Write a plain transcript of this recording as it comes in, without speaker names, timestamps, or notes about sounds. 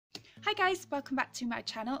Hi guys, welcome back to my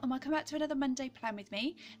channel and welcome back to another Monday plan with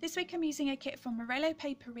me. This week I'm using a kit from Morello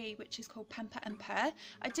Paperie which is called Pamper and Purr.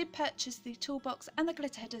 I did purchase the toolbox and the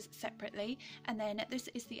glitter headers separately, and then this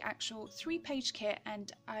is the actual 3-page kit,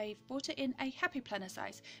 and I've bought it in a happy planner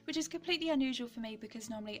size, which is completely unusual for me because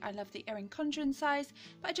normally I love the Erin Condren size,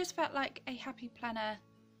 but I just felt like a happy planner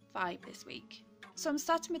vibe this week. So I'm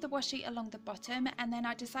starting with the washi along the bottom, and then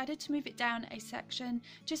I decided to move it down a section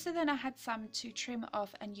just so then I had some to trim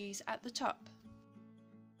off and use at the top.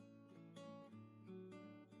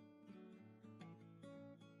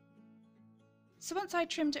 So once I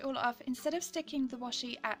trimmed it all off, instead of sticking the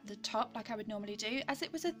washi at the top like I would normally do, as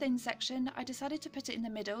it was a thin section, I decided to put it in the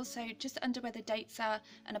middle, so just under where the dates are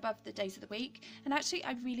and above the days of the week, and actually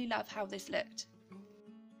I really love how this looked.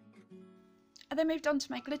 I then moved on to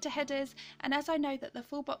my glitter headers, and as I know that the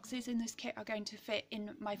full boxes in this kit are going to fit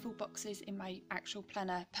in my full boxes in my actual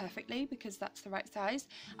planner perfectly because that's the right size,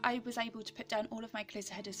 I was able to put down all of my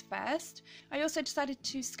glitter headers first. I also decided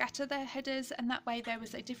to scatter the headers, and that way there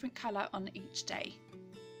was a different colour on each day.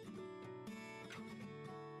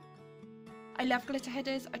 I love glitter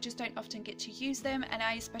headers, I just don't often get to use them, and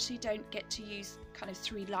I especially don't get to use kind of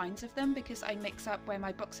 3 lines of them because I mix up where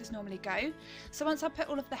my boxes normally go. So once I put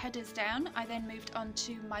all of the headers down, I then moved on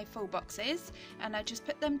to my full boxes, and I just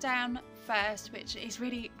put them down first, which is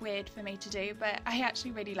really weird for me to do, but I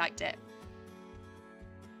actually really liked it.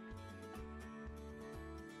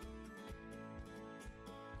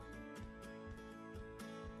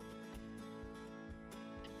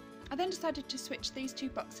 I then decided to switch these 2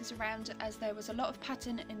 boxes around as there was a lot of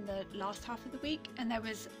pattern in the last half of the week and there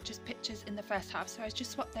was just pictures in the first half, so I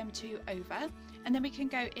just swapped them 2 over, and then we can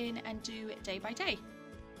go in and do day by day.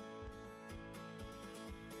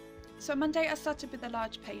 So on Monday I started with a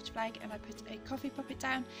large page flag and I put a coffee poppet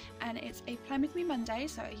down, and it's a Plan With Me Monday,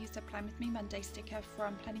 so I used a Plan With Me Monday sticker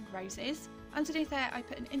from Planning Roses. Underneath there I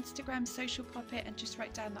put an Instagram social poppet and just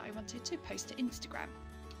wrote down that I wanted to post to Instagram.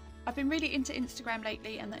 I've been really into Instagram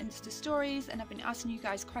lately and the Insta stories, and I've been asking you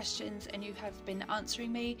guys questions and you have been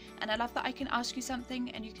answering me, and I love that I can ask you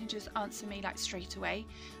something and you can just answer me like straight away.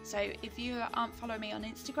 So if you aren't following me on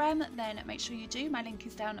Instagram, then make sure you do, my link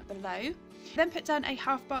is down below. Then put down a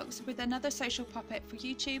half box with another social poppet for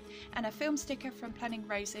YouTube and a film sticker from Planning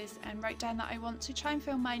Roses, and wrote down that I want to try and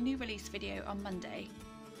film my new release video on Monday.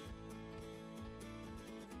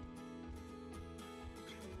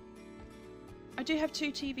 I do have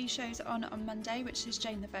 2 TV shows on Monday, which is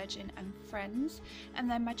Jane the Virgin and Friends, and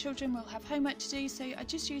then my children will have homework to do, so I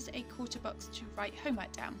just use a quarter box to write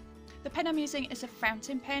homework down. The pen I'm using is a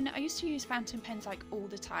fountain pen. I used to use fountain pens like all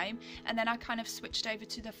the time, and then I kind of switched over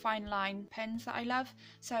to the fine line pens that I love,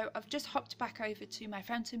 so I've just hopped back over to my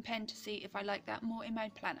fountain pen to see if I like that more in my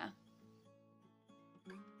planner.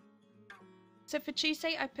 So for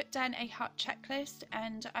Tuesday I put down a heart checklist,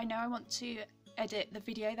 and I know I want to edit the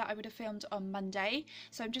video that I would have filmed on Monday,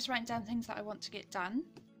 so I'm just writing down things that I want to get done.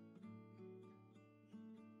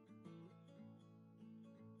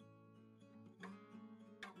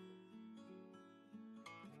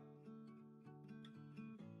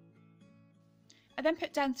 I then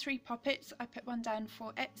put down 3 poppets. I put one down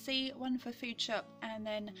for Etsy, one for Food Shop, and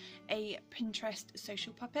then a Pinterest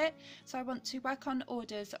social poppet. So I want to work on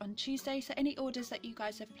orders on Tuesday, so any orders that you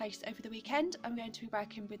guys have placed over the weekend, I'm going to be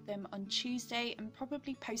working with them on Tuesday and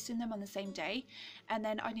probably posting them on the same day. And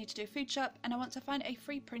then I need to do a Food Shop, and I want to find a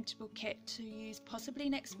free printable kit to use possibly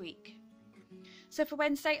next week. So for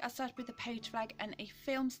Wednesday I started with a page flag and a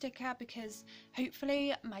film sticker because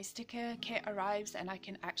hopefully my sticker kit arrives and I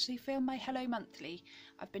can actually film my Hello Monthly.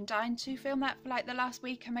 I've been dying to film that for like the last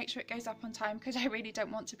week and make sure it goes up on time because I really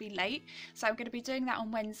don't want to be late. So I'm going to be doing that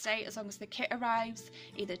on Wednesday as long as the kit arrives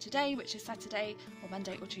either today, which is Saturday, or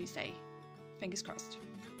Monday or Tuesday. Fingers crossed.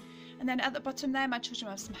 And then at the bottom there, my children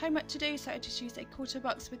have some homework to do, so I just used a quarter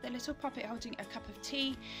box with the little poppet holding a cup of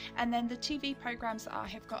tea. And then the TV programmes that I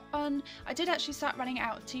have got on, I did actually start running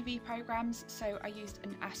out of TV programmes, so I used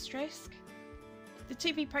an asterisk. The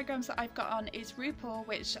TV programmes that I've got on is RuPaul,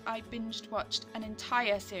 which I binged watched an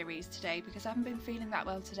entire series today because I haven't been feeling that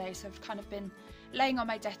well today, so I've kind of been laying on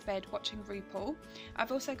my deathbed watching RuPaul.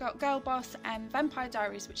 I've also got Girl Boss and Vampire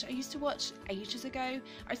Diaries, which I used to watch ages ago.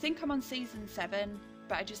 I think I'm on season 7.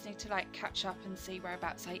 But I just need to like catch up and see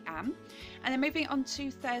whereabouts I am. And then moving on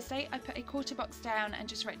to Thursday, I put a quarter box down and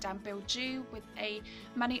just wrote down Bill Jew with a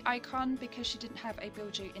money icon because she didn't have a Bill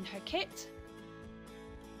Jew in her kit.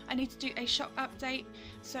 I need to do a shop update,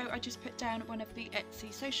 so I just put down one of the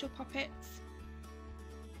Etsy social poppets.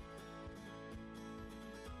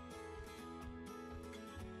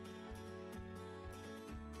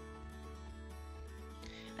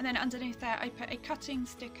 And then underneath there I put a cutting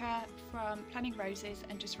sticker from Planning Roses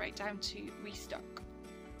and just wrote down to restock.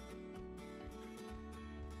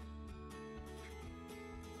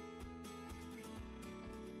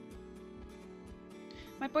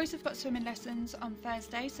 My boys have got swimming lessons on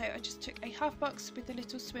Thursday, so I just took a half box with a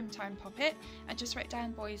little swim time poppet and just wrote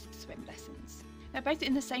down boys swim lessons. They're both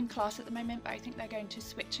in the same class at the moment, but I think they're going to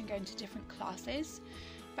switch and go into different classes.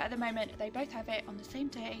 But at the moment they both have it on the same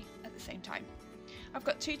day at the same time. I've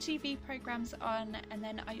got 2 TV programmes on, and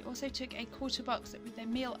then I also took a quarter box with a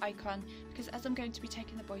meal icon because as I'm going to be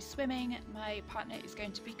taking the boys swimming, my partner is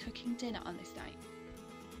going to be cooking dinner on this night.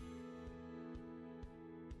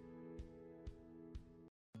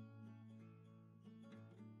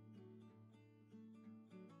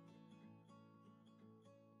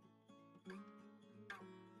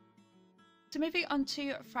 So moving on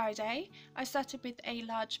to Friday, I started with a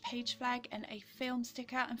large page flag and a film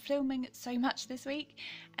sticker. I'm filming so much this week.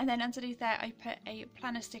 And then underneath there I put a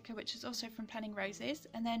planner sticker, which is also from Planning Roses.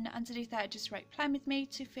 And then underneath there I just wrote plan with me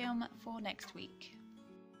to film for next week.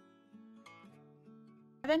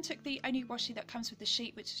 I then took the only washi that comes with the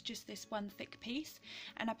sheet, which is just this one thick piece,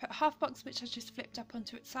 and I put a half box which I just flipped up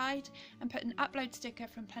onto its side and put an upload sticker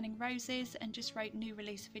from Planning Roses and just wrote new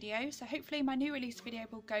release video. So hopefully my new release video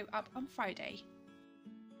will go up on Friday.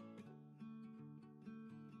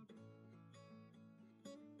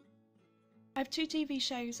 I have 2 TV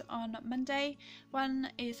shows on Monday. One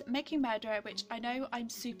is Making Murderer, which I know I'm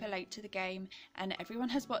super late to the game and everyone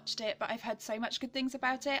has watched it, but I've heard so much good things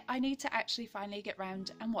about it. I need to actually finally get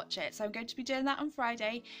round and watch it. So I'm going to be doing that on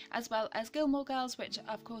Friday, as well as Gilmore Girls, which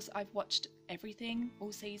of course I've watched everything,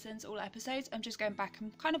 all seasons, all episodes. I'm just going back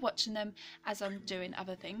and kind of watching them as I'm doing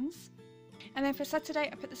other things. And then for Saturday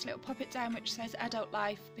I put this little pop-it down which says Adult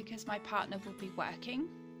Life because my partner will be working.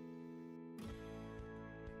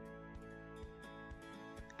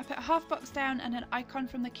 I put a half box down and an icon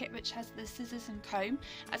from the kit which has the scissors and comb,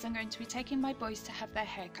 as I'm going to be taking my boys to have their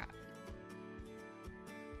hair cut.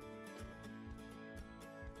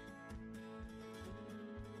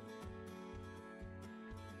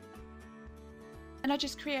 And I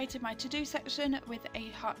just created my to-do section with a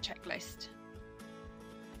heart checklist.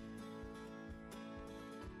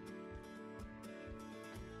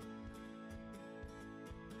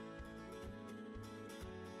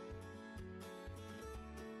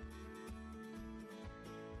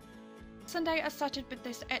 Sunday I started with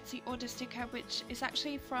this Etsy order sticker, which is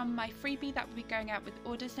actually from my freebie that will be going out with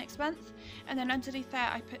orders next month. And then underneath there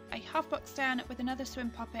I put a half box down with another swim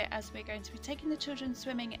poppet, as we're going to be taking the children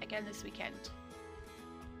swimming again this weekend.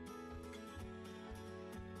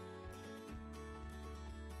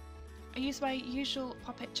 I used my usual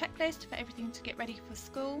poppet checklist for everything to get ready for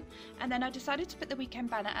school, and then I decided to put the weekend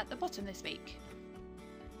banner at the bottom this week.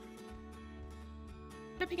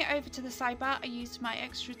 Flipping it over to the sidebar, I used my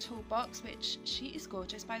extra toolbox, which she is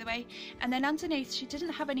gorgeous by the way, and then underneath she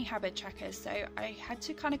didn't have any habit trackers, so I had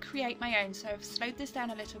to kind of create my own. So I've slowed this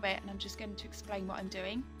down a little bit and I'm just going to explain what I'm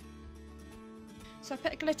doing. So I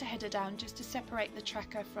put a glitter header down just to separate the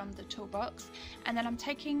tracker from the toolbox, and then I'm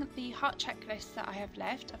taking the heart checklists that I have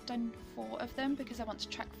left. I've done 4 of them because I want to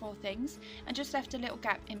track 4 things, and just left a little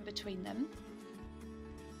gap in between them.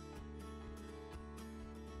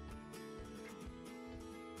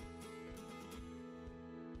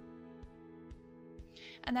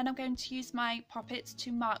 And then I'm going to use my poppets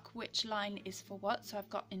to mark which line is for what. So I've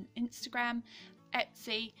got an Instagram,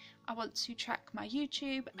 Etsy, I want to track my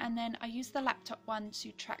YouTube, and then I use the laptop one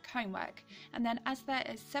to track homework. And then as there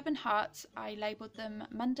is 7 hearts, I labelled them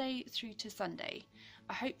Monday through to Sunday.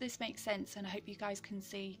 I hope this makes sense and I hope you guys can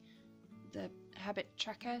see the habit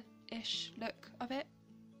tracker-ish look of it.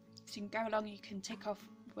 So you can go along, you can tick off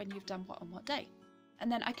when you've done what on what day.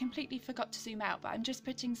 And then I completely forgot to zoom out, but I'm just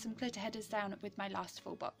putting some glitter headers down with my last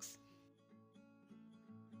full box.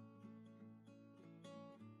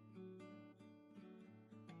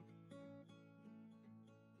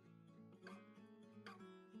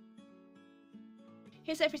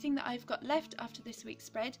 Here's everything that I've got left after this week's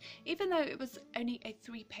spread. Even though it was only a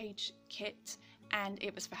 3-page kit and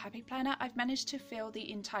it was for Happy Planner, I've managed to fill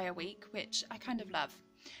the entire week, which I kind of love.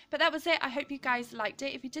 But that was it. I hope you guys liked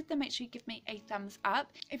it. If you did, then make sure you give me a thumbs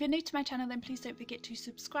up. If you're new to my channel, then please don't forget to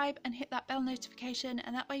subscribe and hit that bell notification,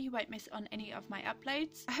 and that way you won't miss on any of my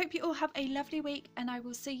uploads. I hope you all have a lovely week, and I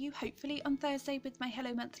will see you hopefully on Thursday with my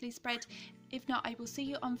Hello Monthly spread. If not, I will see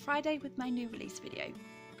you on Friday with my new release video.